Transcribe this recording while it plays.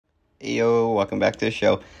Yo, welcome back to the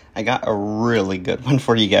show. I got a really good one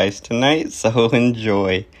for you guys tonight, so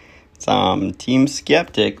enjoy. It's Team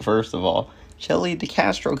Skeptic, first of all. Shelly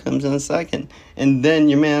DeCastro comes in a second. And then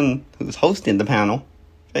your man who's hosting the panel,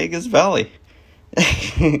 Vegas Valley.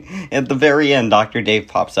 At the very end, Dr. Dave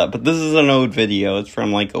pops up. But this is an old video. It's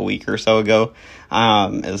from like a week or so ago.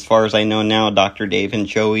 As far as I know now, Dr. Dave and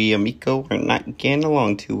Joey Amico are not getting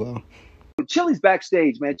along too well. Chili's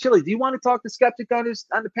backstage, man. Chili, do you want to talk to Skeptic on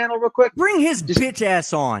the panel real quick? Bring his bitch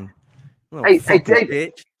ass on. Hey, Dave.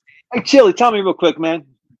 Bitch. Hey, Chili, tell me real quick, man.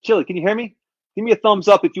 Chili, can you hear me? Give me a thumbs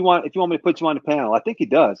up if you want me to put you on the panel. I think he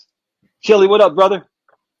does. Chili, what up, brother?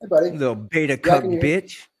 Hey, buddy. Little beta cuck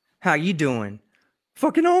bitch. How you doing?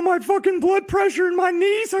 Fucking all my fucking blood pressure and my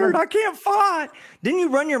knees hurt. I can't fight. Didn't you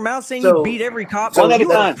run your mouth saying you beat every cop? One at a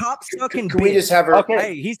time. Cop sucking Can we just have her? Okay.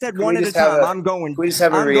 Hey, he said one at a time. I'm going. We just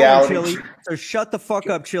have a I'm reality. going, Chili. So shut the fuck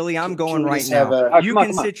up, Chili. I'm going right have now. a You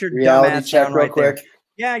can sit your dumb reality ass check down real right quick? there.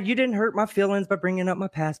 Yeah, you didn't hurt my feelings by bringing up my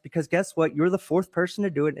past because guess what? You're the fourth person to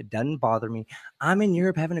do it. It doesn't bother me. I'm in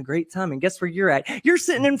Europe having a great time. And guess where you're at? You're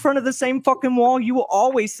sitting in front of the same fucking wall you will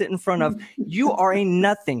always sit in front of. You are a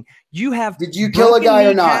nothing. You have. Did you kill a guy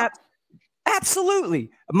or not? Absolutely.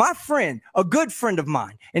 My friend, a good friend of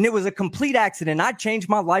mine, and it was a complete accident. I changed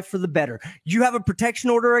my life for the better. You have a protection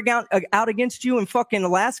order out against you in fucking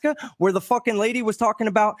Alaska where the fucking lady was talking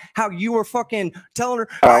about how you were fucking telling her,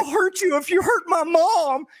 I'll hurt you if you hurt my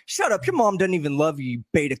mom. Shut up. Your mom doesn't even love you, you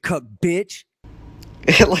beta cuck bitch.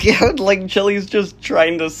 like Chili's just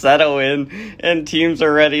trying to settle in, and teams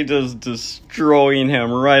are ready to destroying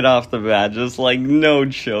him right off the bat. Just like no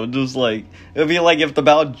chill. Just like it'd be like if the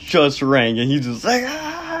bell just rang and he's just like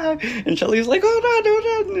and Chili's like hold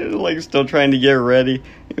on, like still trying to get ready.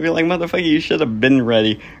 You'd be like motherfucker, you should have been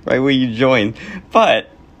ready right when you joined. But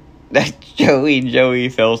that Joey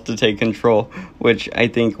fails to take control, which I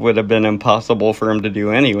think would have been impossible for him to do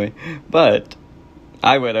anyway. But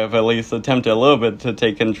I would have at least attempted a little bit to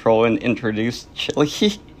take control and introduce Chili.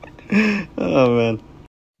 Oh, man.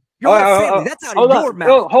 Your whole family, that's out of your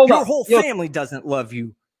mouth. Your whole family doesn't love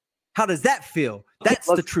you. How does that feel? That's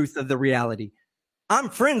the truth of the reality. I'm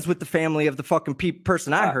friends with the family of the fucking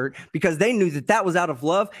person I hurt because they knew that was out of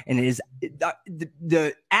love, and it is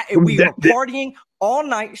we were partying all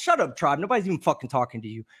night. Shut up, tribe. Nobody's even fucking talking to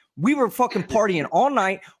you. We were fucking partying all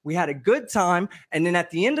night. We had a good time. And then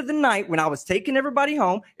at the end of the night, when I was taking everybody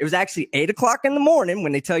home, it was actually 8 o'clock in the morning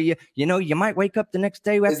when they tell you, you know, you might wake up the next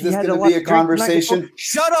day after you had a lot of drink. Is this going to be a conversation?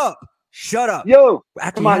 Shut up. Shut up. Yo,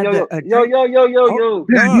 come on, yo. Dude,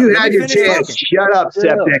 you had your chance. Shut up,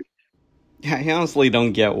 Skeptic. Yeah, I honestly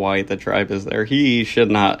don't get why the tribe is there. He should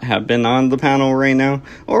not have been on the panel right now.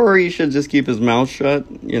 Or he should just keep his mouth shut,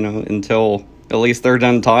 you know, until at least they're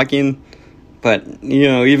done talking. But, you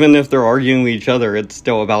know, even if they're arguing with each other, it's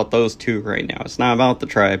still about those two right now. It's not about the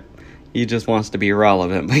tribe. He just wants to be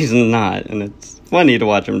relevant, but he's not. And it's funny to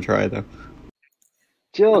watch him try, though.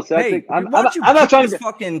 Chill, hey, I'm not trying to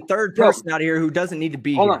fucking third person out here who doesn't need to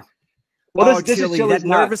be here. On. Well, this is that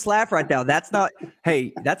nervous laugh right now. That's not.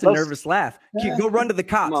 Hey, that's a nervous laugh. Go run to the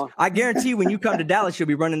cops. I guarantee when you come to Dallas, you'll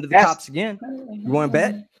be running to the cops again. You want to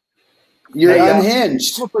bet? You're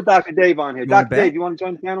unhinged. We'll put Dr. Dave on here. Dr. Dave, you want to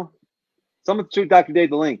join the panel? Someone shoot Dr. Dave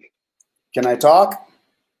the link. Can I talk?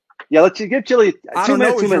 Yeah, let's give Chili 2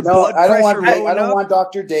 minutes. 2 minutes. No, I don't want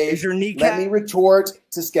Dr. Dave. Is your kneecap? Let me retort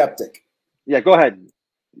to Skeptic. Yeah, go ahead.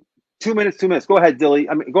 2 minutes, 2 minutes. Go ahead, Dilly.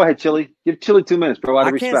 Go ahead, Chili. Give Chili 2 minutes, bro. Out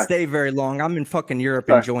of respect. I can't stay very long. I'm in fucking Europe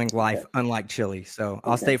enjoying life, unlike Chili. So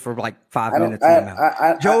I'll stay for like 5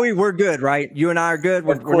 minutes. Joey, we're good, right? You and I are good.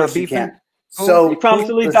 We're not beefing. So you promise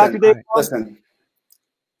to leave Dr. Dave? Listen.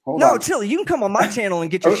 No, Chili, you can come on my channel and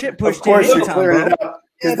get your shit pushed in anytime, bro.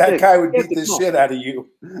 Because that guy would beat the shit out of you.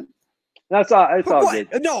 That's all. It's all good.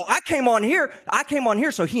 No, I came on here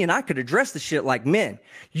so he and I could address the shit like men.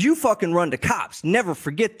 You fucking run to cops. Never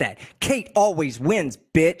forget that. Kate always wins,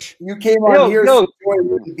 bitch. You came on here so Joey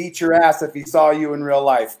wouldn't beat your ass if he saw you in real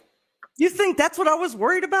life. You think that's what I was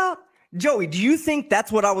worried about? Joey, do you think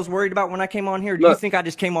that's what I was worried about when I came on here? Do you think I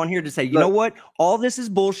just came on here to say, you know what? All this is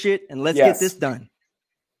bullshit and let's get this done?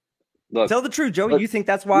 Look, tell the truth, Joey. You think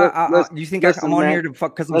that's why you think I'm on here to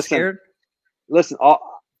fuck because I'm scared? Listen,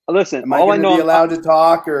 am I going to be allowed to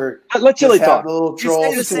talk or let Chili talk? Little you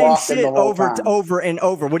say the same shit over and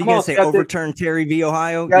over. What are you going to say? Overturn Terry v.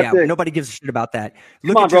 Ohio? Yeah, nobody gives a shit about that.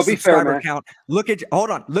 Look at your subscriber count.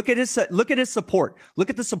 Hold on. Look at his support. Look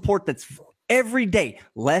at the support that's every day.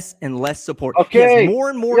 Less and less support. Okay. He has more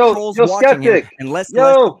and more trolls watching him and less and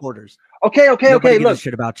less supporters. Okay. Nobody gives a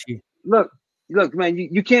shit about you. Look, man,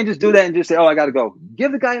 you can't just do that and just say, oh, I got to go.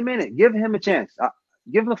 Give the guy a minute. Give him a chance.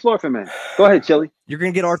 Give him the floor for a minute. Go ahead, Chili. You're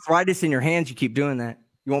gonna get arthritis in your hands. You keep doing that.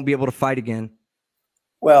 You won't be able to fight again.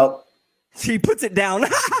 Well, he puts it down.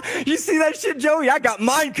 You see that shit, Joey? I got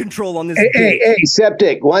mind control on this. Hey,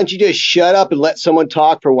 Skeptic, why don't you just shut up and let someone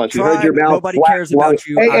talk for once? We heard your mouth. Nobody cares about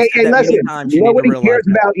you. Hey, listen, nobody cares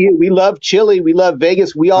about you. We love Chili. We love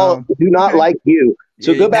Vegas. We all do not like you.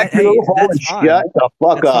 So go back to your little hole and shut the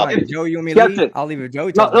fuck up. Joe, you want me to leave? I'll leave it.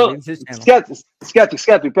 Joey talks.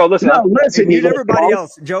 Skeptic, bro. Listen. No, listen. Mute everybody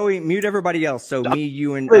else. Joey, mute everybody else. So me,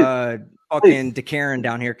 you, and fucking DeCaren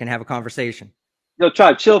down here can have a conversation. Yo,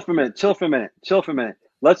 Tribe, chill for a minute.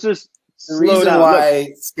 Let's just the reason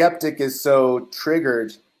why Skeptic is so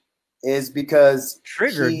triggered is because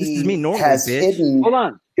this is me normally, has hidden hold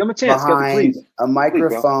on. Give him a chance. behind a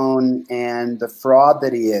microphone and the fraud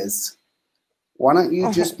that he is. Why don't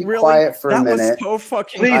you just be quiet for a minute? That was so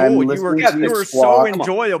fucking cool. You were so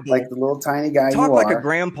enjoyable. Like the little tiny guy you talk are. like a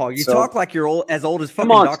grandpa. You talk like you're as old as fucking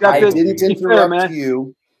Dr. I didn't interrupt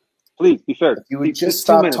you. Please, be fair. If you would just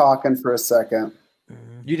stop talking for a second.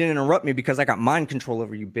 You didn't interrupt me because I got mind control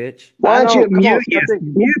over you, bitch. Why don't you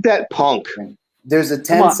mute that punk? There's a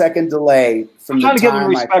 10-second delay from the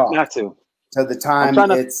time I talk to the time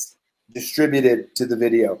it's distributed to the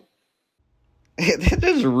video. It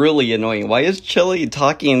is really annoying. Why is Chili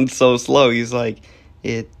talking so slow? He's like,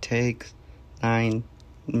 it takes 9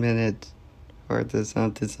 minutes for the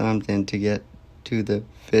something to get to the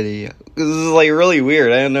video. This is like really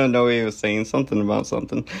weird. I don't know he was saying something about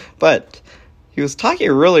something, but he was talking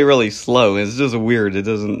really, really slow. It's just weird.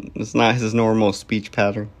 It's not his normal speech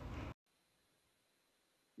pattern.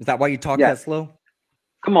 Is that why you talk that slow?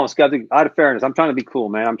 Come on, Skeptic. Out of fairness, I'm trying to be cool,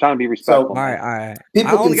 man. I'm trying to be respectful. All right.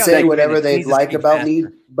 People can say whatever they'd like about me,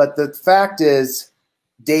 but the fact is,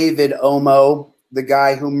 David Omo, the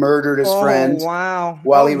guy who murdered his friend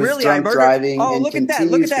while he was drunk driving, and look at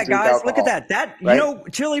that, guys. Look at that. That right? You know,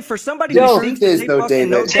 Chili, for somebody who thinks though,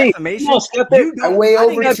 David, no defamation, I weigh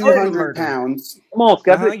over 200 pounds. Come on,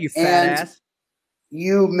 Skeptic. You fat ass.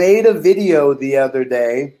 You made a video the other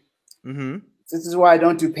day. Mm-hmm. This is why I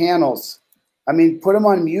don't do panels. I mean, put them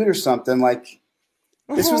on mute or something. Like,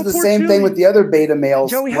 this was the same thing with the other beta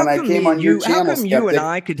males when I came on your channel. How come you and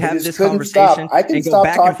I could have this conversation I can and go stop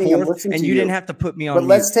back talking and forth, and and you didn't have to put me on But mute.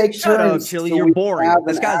 let's take turns. Chili, you're boring.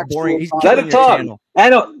 This guy's boring. He's let him talk. I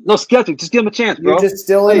know. No, Skeptic, just give him a chance, bro. You're just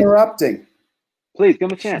still interrupting. Please,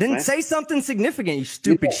 give him a chance, Then say something significant, you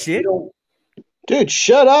stupid shit. Dude,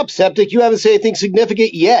 shut up, Skeptic. You haven't said anything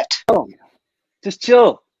significant yet. Oh, just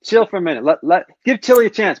chill. Chill for a minute. Give Chili a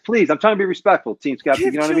chance, please. I'm trying to be respectful, Team Skeptic.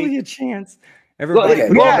 You know what I mean? Give Chili a chance.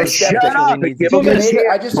 Everybody, shut up.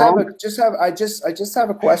 I just have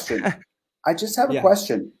a question. I just have a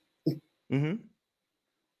question. Mm-hmm.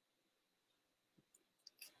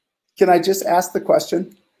 Can I just ask the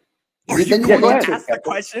question? Are you going to ask the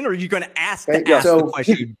question, or are you going to ask the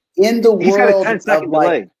question? In the world of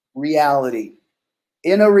like reality,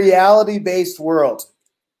 in a reality-based world,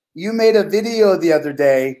 you made a video the other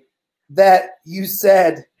day that you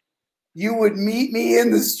said you would meet me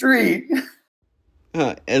in the street.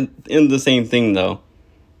 And in the same thing, though,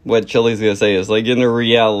 what Chili's gonna say is, like, in a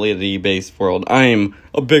reality-based world, I'm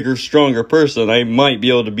a bigger, stronger person. I might be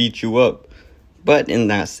able to beat you up. But in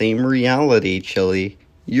that same reality, Chili,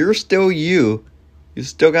 you're still you. You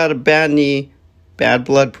still got a bad knee, bad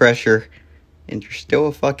blood pressure, and you're still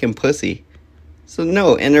a fucking pussy. So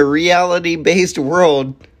no, in a reality-based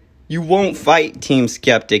world, you won't fight Team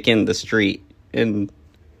Skeptic in the street. And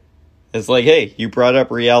it's like, hey, you brought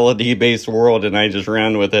up reality-based world and I just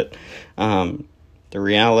ran with it. The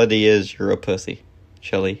reality is you're a pussy,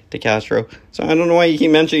 Chili DeCastro. So I don't know why you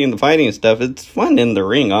keep mentioning the fighting stuff. It's fun in the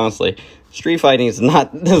ring, honestly. Street fighting is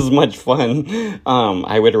not as much fun.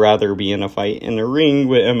 I would rather be in a fight in a ring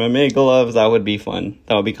with MMA gloves. That would be fun.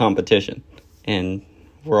 That would be competition. And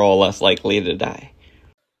we're all less likely to die.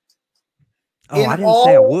 Oh, I didn't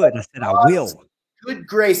say I would. I said I will. Good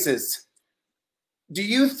graces. Do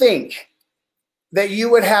you think that you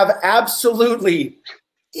would have absolutely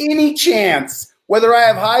any chance, whether I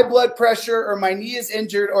have high blood pressure or my knee is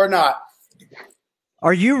injured or not?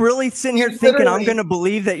 Are you really sitting here thinking I'm going to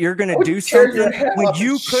believe that you're going to do something when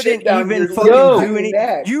you couldn't even fucking do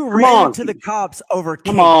anything? You ran to the cops over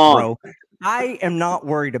Kate, bro. I am not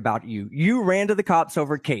worried about you. You ran to the cops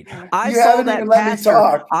over Kate. I saw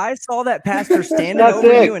that pastor standing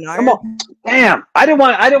over you, and come on. Damn, I didn't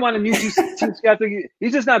want to mute you, Team Skeptic.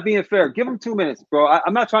 He's just not being fair. Give him 2 minutes, bro.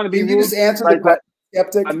 I'm not trying to be rude. You just answer the question,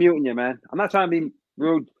 Skeptic. I'm muting you, man. I'm not trying to be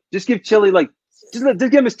rude. Just give Chili just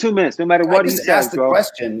give him his 2 minutes, no matter what he says, ask the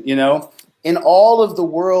question. You know, in all of the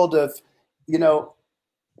world of, you know,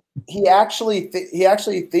 he actually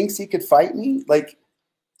thinks he could fight me. Like,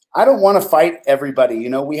 I don't want to fight everybody. You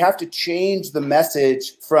know, we have to change the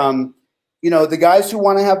message from, you know, the guys who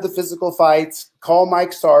want to have the physical fights. Call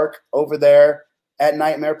Mike Sark over there at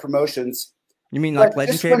Nightmare Promotions. You mean like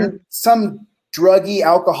Legend? Some druggy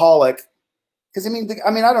alcoholic. Because I mean,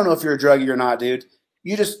 I don't know if you're a druggie or not, dude.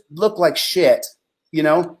 You just look like shit. You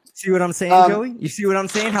know. See what I'm saying, Joey? You see what I'm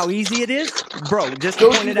saying? How easy it is, bro. Just to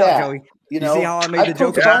point it out, Joey. You know, see how I made the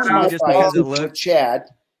joke about you just because it looked Chad.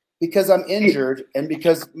 Because I'm injured and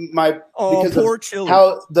because poor Chili.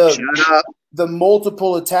 How the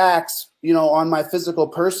multiple attacks, you know, on my physical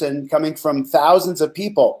person coming from thousands of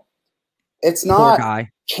people. It's not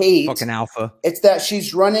Kate, fucking alpha. It's that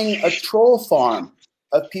she's running a troll farm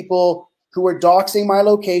of people who are doxing my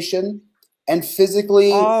location and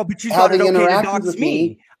physically having interactions with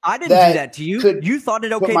me. I didn't do that to you. You thought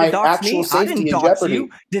it okay to dox me? I didn't dox you.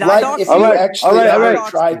 Did I dox you? All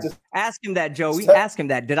right. Ask him that, Joey. Ask him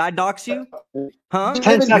that. Did I dox you? Huh? You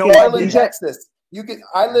live in Garland, Texas.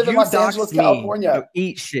 I live in Los Angeles, California. So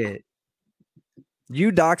eat shit.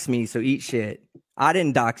 You dox me, so eat shit. I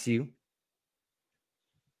didn't dox you.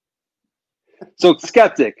 So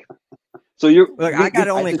Skeptic. So look, I got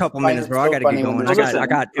only a couple minutes, bro. I got to get going. I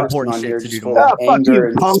got important shit to do tomorrow. Fuck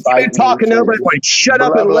you, punk. You're talking to nobody. Shut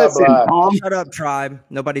up and listen, punk. Shut up, tribe.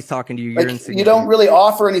 Nobody's talking to you. You're you don't really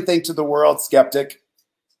offer anything to the world, Skeptic.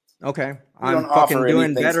 Okay. I'm fucking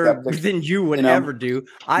doing better than you would ever do.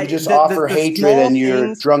 You just offer hatred and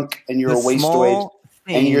you're drunk and you're a wastoid.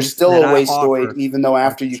 And you're still a wastoid even though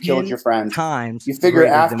after you killed your friend. You figure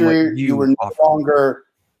after you were no longer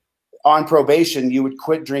on probation, you would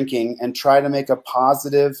quit drinking and try to make a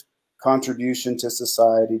positive contribution to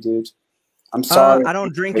society, dude. I'm sorry. I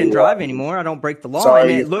don't drink and drive anymore. I don't break the law. Sorry, I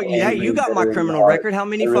mean, look, yeah, you got my criminal record. How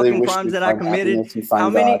many fucking crimes that I committed? How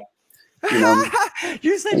many? You know,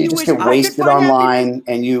 you said you just get wasted online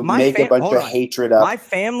and you make a bunch of hatred up. My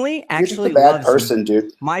family actually you're just a bad person,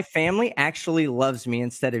 dude. My family actually loves me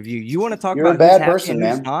instead of you. You want to talk you're about a bad person,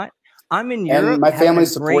 man. Not? I'm in Europe. And my family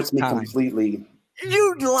supports me completely.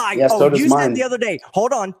 You lied. Yes, so does you mine. said the other day.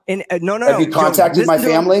 Hold on. And no. Have you contacted my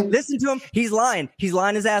family? Listen to him. He's lying. He's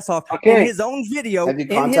lying his ass off. Okay. In his own video. Have you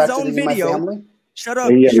contacted my family? Shut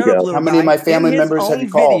up. Shut up, little How many of my family members have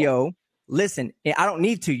you called? Listen, I don't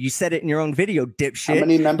need to. You said it in your own video, dipshit. How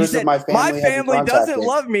many members of my family doesn't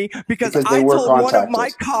love me because I told one of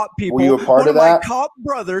my cop people, were you a part of that? My cop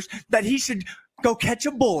brothers, that he should go catch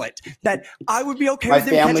a bullet. That I would be okay my with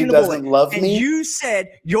him catching a bullet. My family doesn't love me. And you said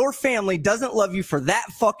your family doesn't love you for that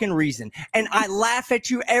fucking reason. And I laugh at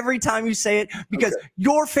you every time you say it because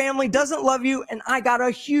your family doesn't love you, and I got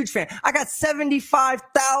a huge fan. I got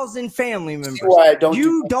 75,000 family members.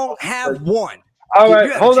 You don't have one. All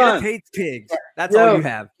right, hold on. Hates pigs. That's all you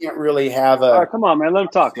have. You can't really have a. All right, come on, man. Let him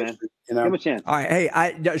talk, man. You know? Give him a chance. All right,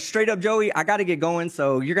 hey, straight up, Joey. I got to get going.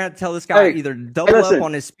 So you're gonna tell this guy either double up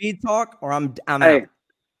on his speed talk or I'm out.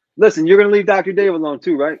 Listen, you're gonna leave Dr. Dave alone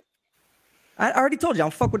too, right? I already told you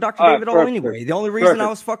I'm fuck with Dr. David all anyway. The only reason I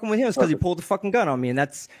was fucking with him is because he pulled the fucking gun on me, and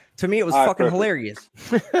that's to me it was fucking hilarious.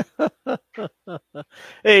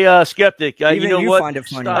 Hey, Skeptic, even you know what? Find it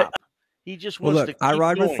funny. Stop. He just wants to keep I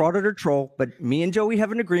ride going. with Fraud or Troll, but me and Joey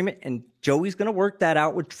have an agreement, and Joey's going to work that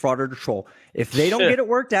out with Fraud or Troll. If they don't get it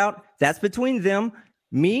worked out, that's between them.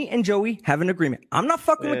 Me and Joey have an agreement. I'm not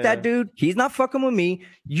fucking with that dude. He's not fucking with me.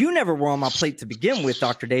 You never were on my plate to begin with,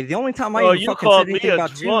 Dr. Dave. The only time I even fucking said anything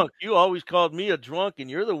about drunk. You always called me a drunk,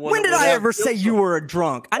 and you're the one. When did I ever say you were a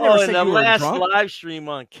drunk? I never said you were a drunk. In the last live stream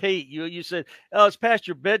on Kate, you said, "Oh, it's past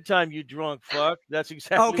your bedtime, you drunk fuck." That's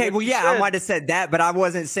exactly okay. Well, yeah, I might have said that, but I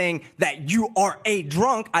wasn't saying that you are a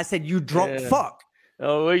drunk. I said you drunk fuck.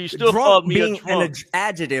 Oh, well, you still drunk called me being a drunk. An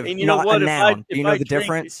adjective, and you know not what? a noun. Do you know the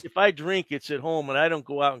difference? If I drink, it's at home, and I don't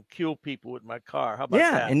go out and kill people with my car. How about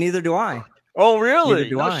that? Yeah, and neither do I. Oh, really? Neither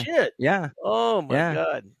do I. Shit. Yeah. Oh, my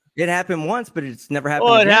God. It happened once, but it's never happened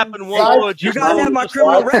again. It happened once. You guys have my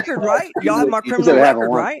criminal record, right? Y'all have my criminal record,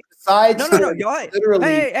 right? No. Y'all,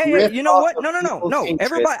 hey, you know what? No.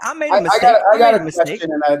 Everybody, I made a mistake. I got a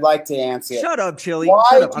question, and I'd like to answer it. Shut up, Chili.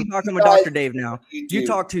 Shut up. I'm talking with Dr. Dave now. You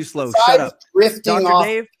talk too slow. Shut up. Dr.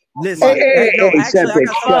 Dave, listen. Actually, I got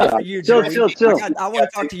something for you, Joey. I want to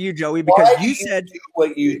talk to you, Joey, because you said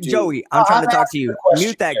what you do. Joey, I'm trying to talk to you.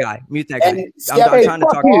 Mute that guy. I'm trying to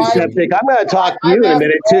talk to you. Skeptic. I'm going to talk to you in a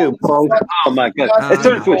minute too, punk. Oh my God, it's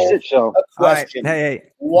turned into a shit show. All right,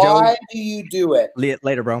 hey, why do you do it?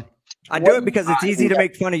 Later, bro. I do it because it's easy to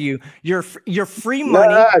make fun of you. You're free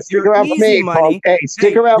money. Stick around for me, money. Hey,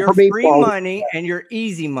 stick around for me, free money and your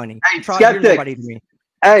easy money. Hey, Skeptic. To me.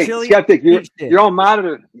 Hey, Skeptic, you're on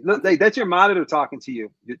monitor. Look, that's your monitor talking to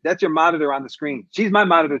you. That's your monitor on the screen. She's my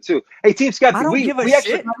monitor too. Hey, Team Skeptic, I don't give a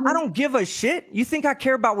shit. I don't give a shit. You think I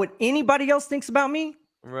care about what anybody else thinks about me?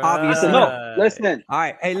 Right. Obviously, no. Listen. All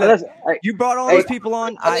right. Hey, look. You brought all those people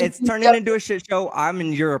on. It's turning into a shit show. I'm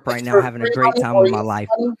in Europe right now, having a great time of my life.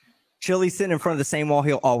 Chili's sitting in front of the same wall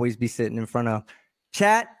he'll always be sitting in front of.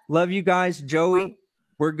 Chat, love you guys. Joey,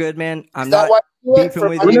 we're good, man. I'm not beefing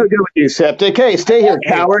with you. We're good with you, Septic. Hey, stay here,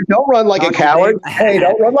 coward. Don't run like a coward. Hey,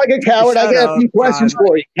 don't run like a coward. I got a few questions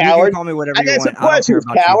for you, coward. You can call me whatever I got you some want. questions,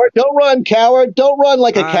 coward. Don't run, coward. Don't run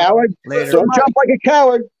like a coward. Later. Don't jump like a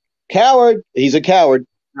coward. Coward. He's a coward.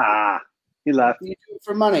 He left. What do you do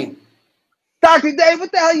for money? Dr. Dave,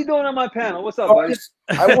 what the hell are you doing on my panel? What's up, buddy?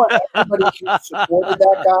 I want everybody who supported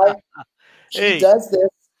that guy. He does this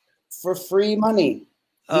for free money.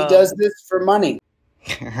 He does this for money.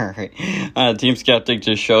 All right. Team Skeptic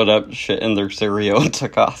just showed up, shit in their cereal, and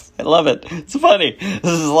took off. I love it. It's funny.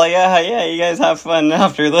 This is like, yeah, you guys have fun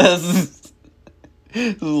after this.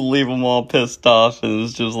 Just leave them all pissed off, and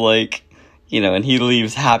it's just like, and he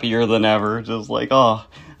leaves happier than ever. Just like, oh,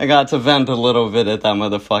 I got to vent a little bit at that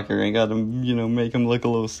motherfucker. I got to, make him look a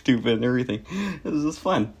little stupid and everything. It was just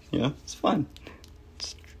fun. It's fun.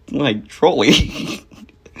 It's like trolling.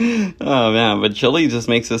 Oh, man, but Chili just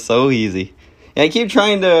makes it so easy. I keep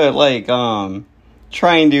trying to,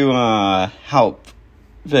 help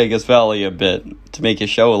Vegas Valley a bit to make his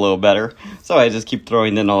show a little better. So I just keep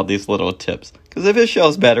throwing in all these little tips. Because if his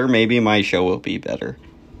show's better, maybe my show will be better.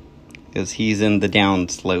 Because he's in the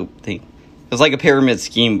downslope thing. It's like a pyramid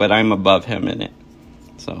scheme, but I'm above him in it.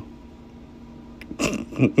 So.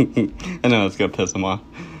 I know it's going to piss him off.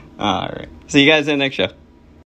 Alright. See you guys in the next show.